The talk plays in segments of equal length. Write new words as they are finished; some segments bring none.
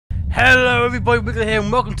Hello everybody, Wiggler here and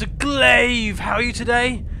welcome to Glaive. How are you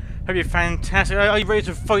today? Hope you're fantastic. Are you ready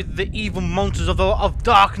to fight the evil monsters of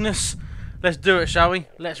darkness? Let's do it, shall we?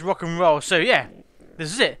 Let's rock and roll. So yeah,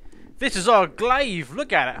 this is it. This is our Glaive.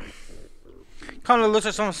 Look at it. Kind of looks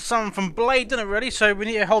like something from Blade, doesn't it really? So we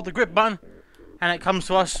need to hold the grip button and it comes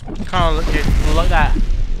to us kind of like that.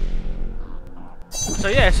 So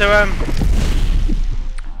yeah, so it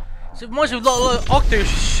reminds me of a lot of Octo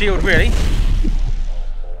Shield really.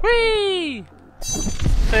 Whee!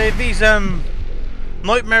 So these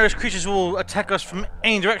nightmarish creatures will attack us from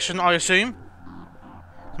any direction, I assume.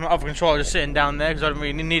 So my other controller just sitting down there because I don't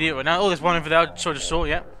really need it right now. Oh, there's one over there. I just saw.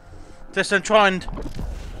 Yeah. Just try and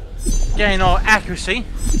gain our accuracy.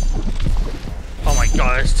 Oh my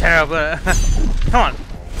god, it's terrible. Come on.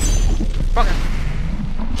 Fucking.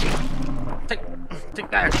 Take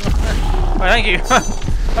that. Right, thank you.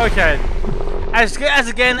 Okay.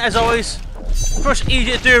 As always. Much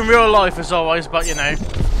easier to do in real life as always, but you know,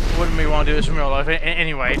 wouldn't really want to do this in real life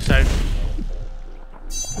anyway, so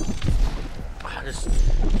just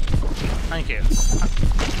thank you.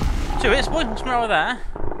 2 hits, boy. What's the matter with that?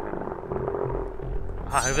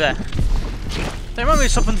 Ah, over there. They remind me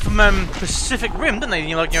of something from Pacific Rim, didn't they?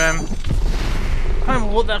 You know, like I can't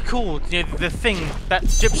remember what they're called. You know, the thing that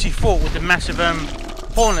Gypsy fought with the massive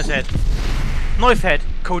hole in his head. Knife head,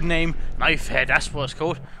 code name Knife Head. That's what it's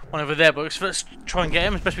called. One over there, but let's try and get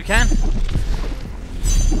him as best we can.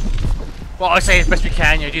 Well, I say as best we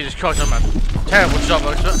can, you know, Jesus Christ, I'm a terrible shot,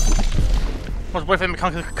 but let's wait for him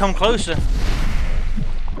to come closer.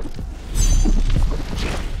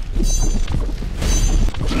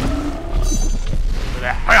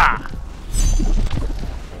 There.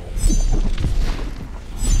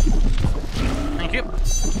 Thank you.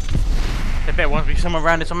 There better won't be someone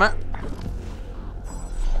around this on that.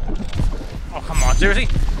 Oh, come on, seriously?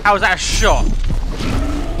 How was that a shot?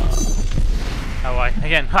 Oh, wait,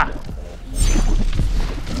 again, ha!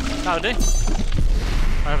 That'll do.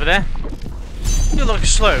 Over there. You look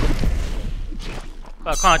slow.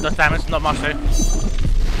 Well, kind of does damage, not much though.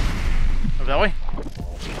 Over that way.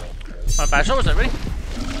 Not a bad shot, was that really?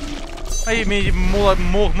 Maybe even more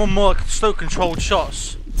like slow controlled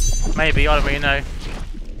shots. Maybe, I don't really know.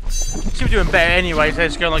 Seem to be doing better anyway, so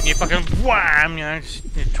it's going like you fucking wham, you know,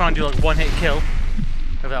 just try and do like one hit kill.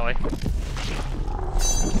 Over that way.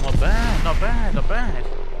 Not bad, not bad, not bad.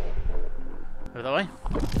 Over that way.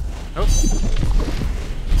 Oh.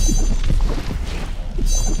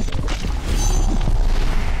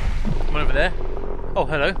 One over there. Oh,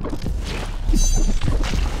 hello.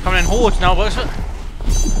 Coming in hordes now, what's it?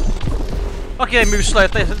 Okay, they move slow.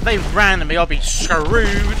 If they ran at me, I'll be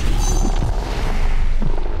screwed.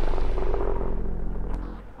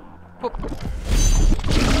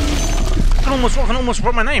 I can almost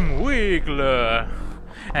write my name, Wiggler.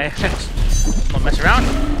 Hey, not mess around.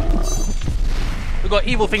 We've got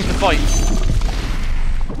evil things to fight.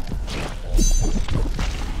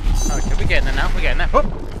 Okay, we're getting there now. We're getting there. Whoop.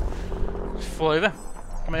 Just fall over.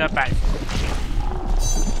 Coming back.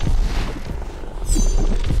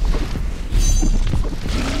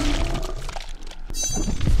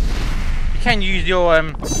 You can use your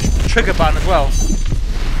trigger button as well.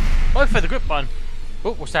 Oh, for the grip button.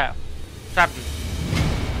 Oh, what's that? What's happening?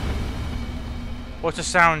 What's the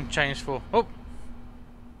sound change for? Oh!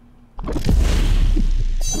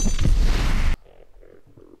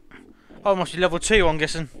 Oh, must be level 2, I'm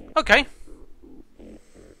guessing. Okay.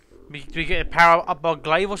 Do we get a power up our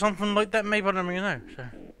glaive or something like that? Maybe, I don't really know. So.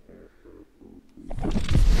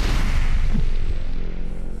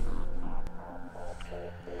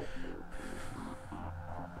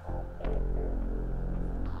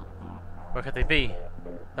 Where could they be?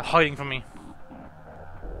 They're hiding from me.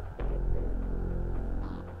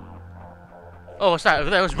 Oh, what's that over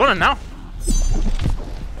there? It's running now.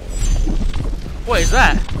 What is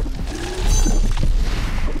that?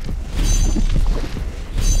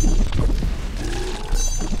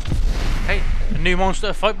 Hey, a new monster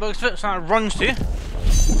to fight bugs for it. Something that runs to you.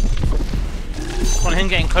 On him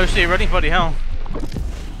getting close to you already? Bloody hell.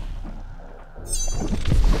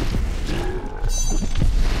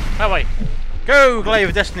 That way. Go, Glaive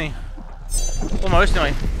of Destiny. Almost,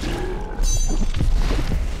 anyway.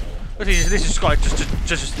 This is Scott.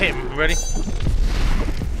 Just hit him. Ready? So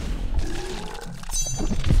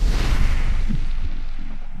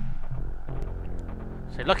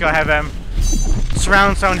lucky I have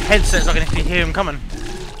surround sound headsets. I can actually hear him coming.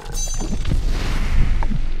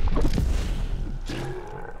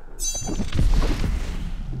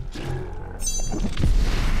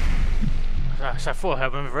 That's that 4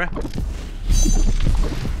 help over here.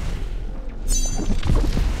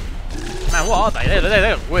 Man, what are they?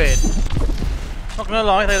 They look weird. Not gonna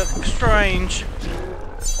lie, they look strange.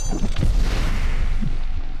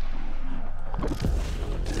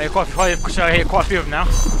 Hey, quite a few of them now.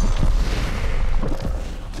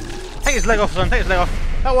 Take his leg off, son. Take his leg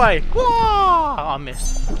off. That way. Whoa! Oh, I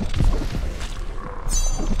missed.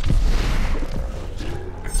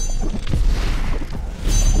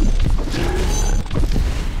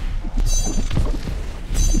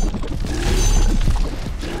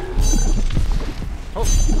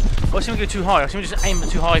 Oh, I seem to go too high. I seem to just aim it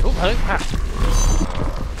too high. Oh, hello. Ah.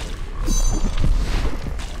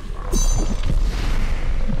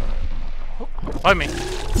 Oh, behind me.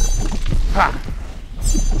 Ha!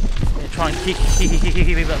 Yeah, try and keep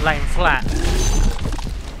that lane flat.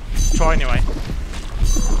 Try anyway.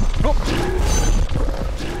 Oh,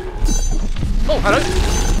 oh, hello.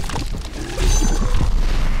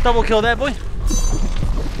 Double kill there, boy.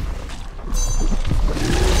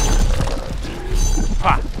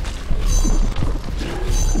 Ha!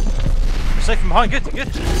 Safe from behind, good, good.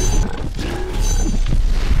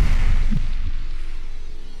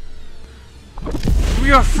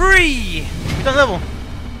 We are free! We've done level.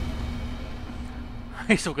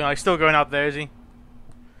 He's still going up there, is he?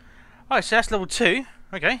 Alright, so that's level 2.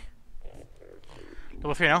 Okay.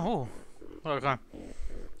 Level 3 now. Oh, what kind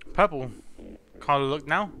of purple kind of look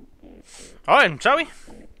now. Alright, shall we?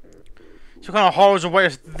 So what kind of horrors await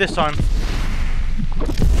us this time?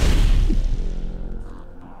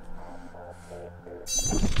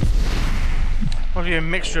 Probably a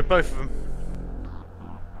mixture of both of them.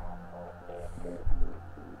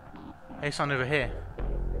 Hey, something over here.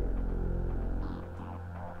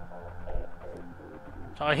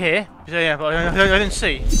 So I hear, yeah, but I didn't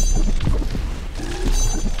see.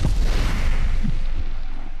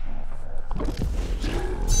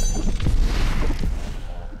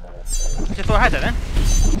 I thought I had that then.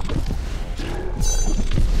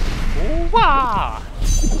 Ooh, wah!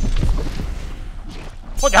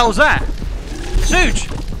 What the hell is that? It's huge!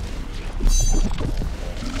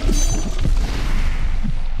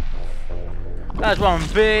 That's one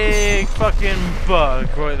big fucking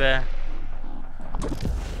bug right there.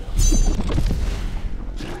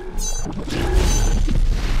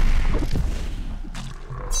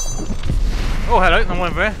 Oh, hello, I'm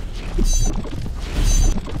over there.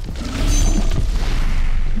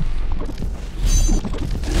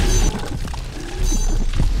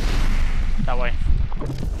 That way.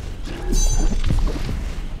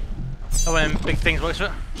 Oh, and big things works for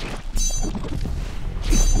it.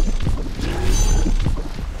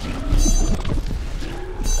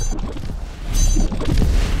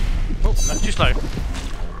 Oh, no, too slow.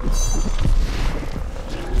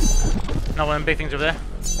 Not one of them big things over there.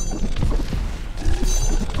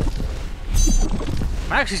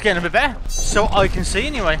 My actually getting a bit better, so I can see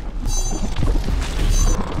anyway.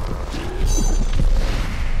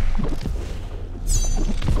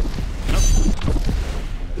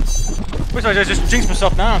 Which I just jinxed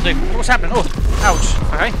myself now. I'm like, what's happening? Oh, ouch.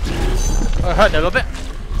 Okay. I hurt there a little bit.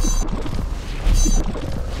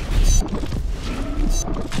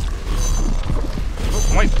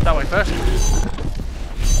 Oh, wait, that way first.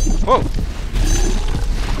 Whoa.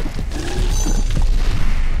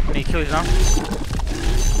 I need kills now.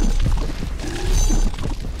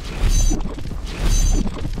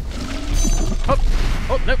 Oh,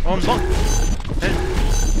 oh, nope, on block.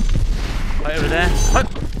 Right over there. Oh.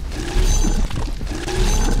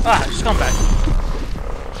 Ah, scumbag.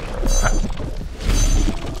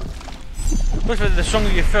 Looks like the stronger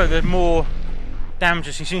you throw, the more damage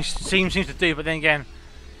it seems to do, but then again,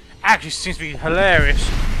 actually seems to be hilarious.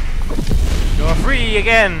 You're free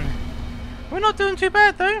again. We're not doing too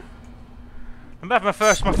bad though. I'm back for my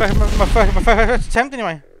first attempt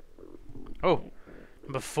anyway. Oh,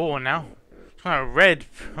 number 4 now. It's kind of red.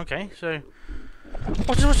 Okay, so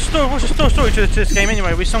what's the story to this game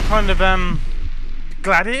anyway? We're some kind of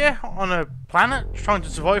gladiator on a planet trying to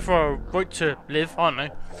survive for our right to live. I don't know.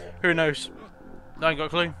 Who knows? I ain't got a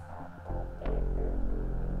clue.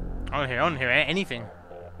 I don't hear anything.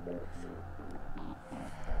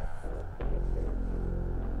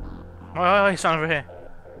 Oh, he's over here.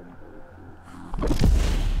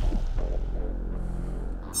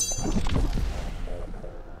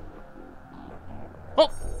 Oh!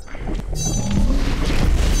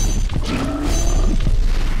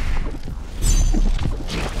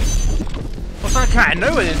 What's that come out of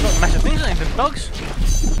nowhere? There's not massive things, ain't there? Bugs?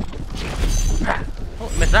 Oh,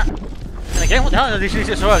 missed that. And again, what the hell did you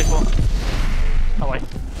see it so early for? Oh, wait.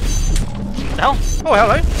 What the hell? Oh,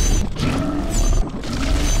 hello.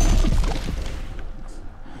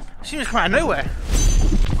 It seems to come out of nowhere.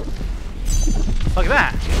 Like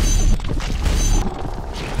that.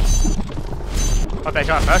 I better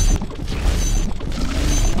go out first.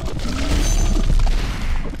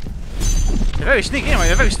 They're very sneaky anyway,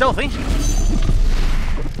 they're very stealthy.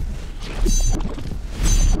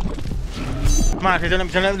 Come on, actually,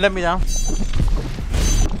 don't let me down.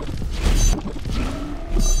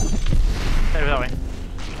 Over that way.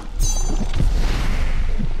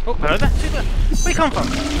 Oh, hello there. See where you come from?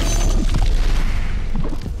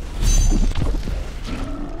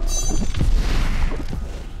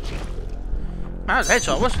 Man, that was a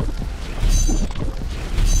headshot, was it?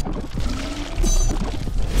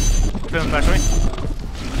 Film first, sorry.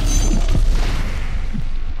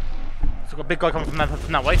 So I've got a big guy coming from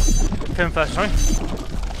that way. Film first, sorry.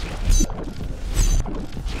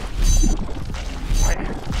 Right.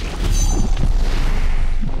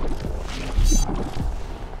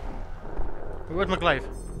 Where's my glaive?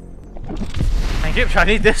 Thank you, I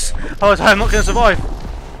need this, otherwise I'm not going to survive.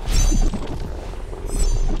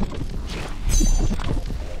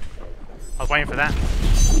 I was waiting for that.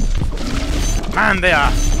 Man, they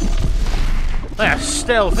are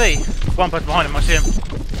stealthy. One person behind him, I see him.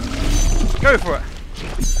 Go for it.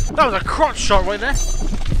 That was a crotch shot right there.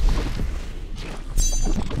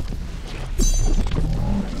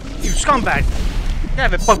 You scumbag. Get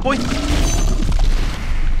out of it, bug boy.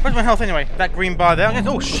 Where's my health anyway? That green bar there.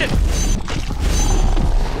 Oh shit!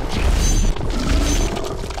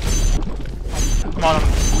 Come on, I'm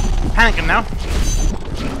panicking now.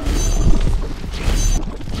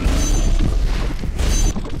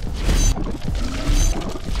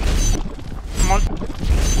 Come on.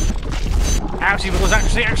 Actually, because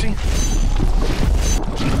actually.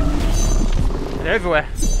 They're everywhere.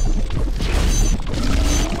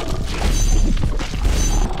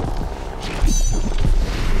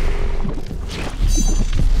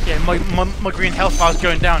 Yeah, my green health bar is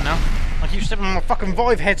going down now. I keep stepping on my fucking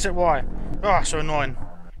Vive headset, why? Oh, so annoying.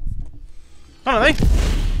 None of they.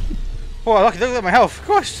 Oh, lucky, look at my health.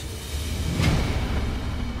 Christ.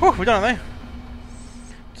 Oh, we done it though.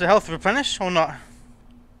 Does the health replenish or not?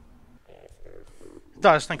 It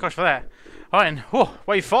does, thank gosh for that. Alright then, oh,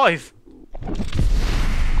 wave 5.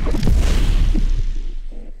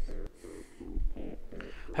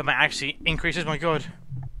 Hope my actually increases, my god.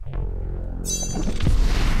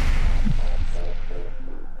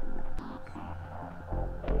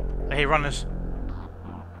 I hear runners.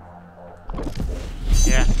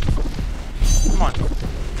 Yeah. Come on.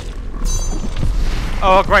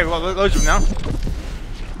 Oh great, well loads of them now.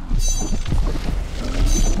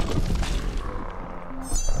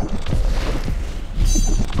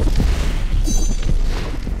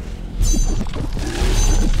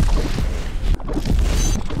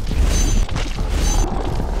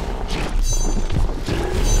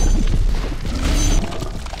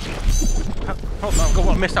 Oh, God,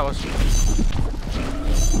 what a miss that was.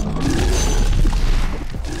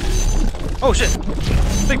 Oh shit!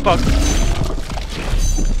 Big bug.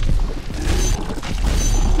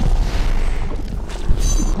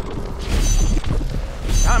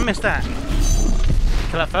 I missed that.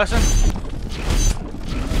 Kill that person.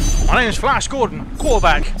 My name is Flash Gordon,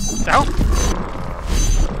 quarterback. The hell?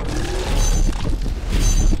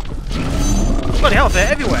 Bloody hell,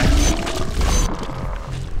 they're everywhere.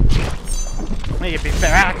 Need a bit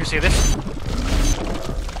better accuracy of this.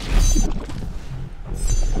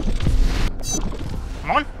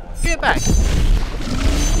 Come on, get it back.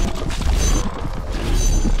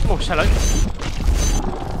 Oh, hello.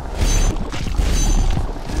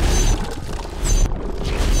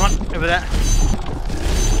 Come on, over there.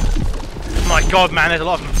 My god, man, there's a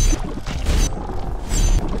lot of them.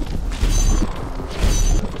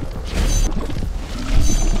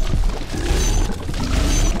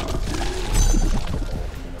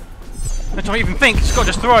 No time to even think, it's got to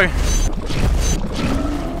just throw.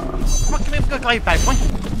 Come on, give me a glaive back, boy.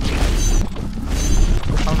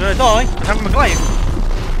 I'm gonna die, I haven't my glaive.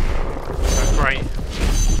 Oh, great.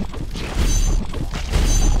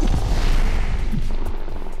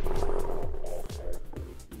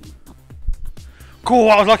 Cool,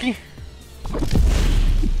 I was lucky.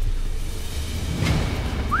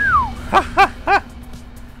 Ha ha ha!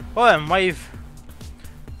 Well then, wave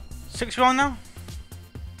 6 we're on now?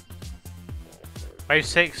 Wave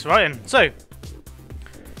 6, right then. So,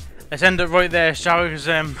 let's end it right there, shall we? Because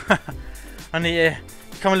I need to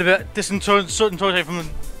come a little bit distant from the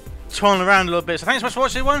twirling around a little bit. So thanks so much for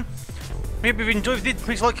watching, everyone. Hope you've enjoyed. If you did,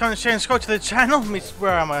 please like, comment, share, and subscribe to the channel.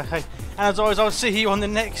 Where am I? Okay. And as always, I'll see you on the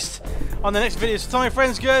next video. So tell my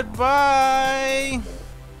friends goodbye.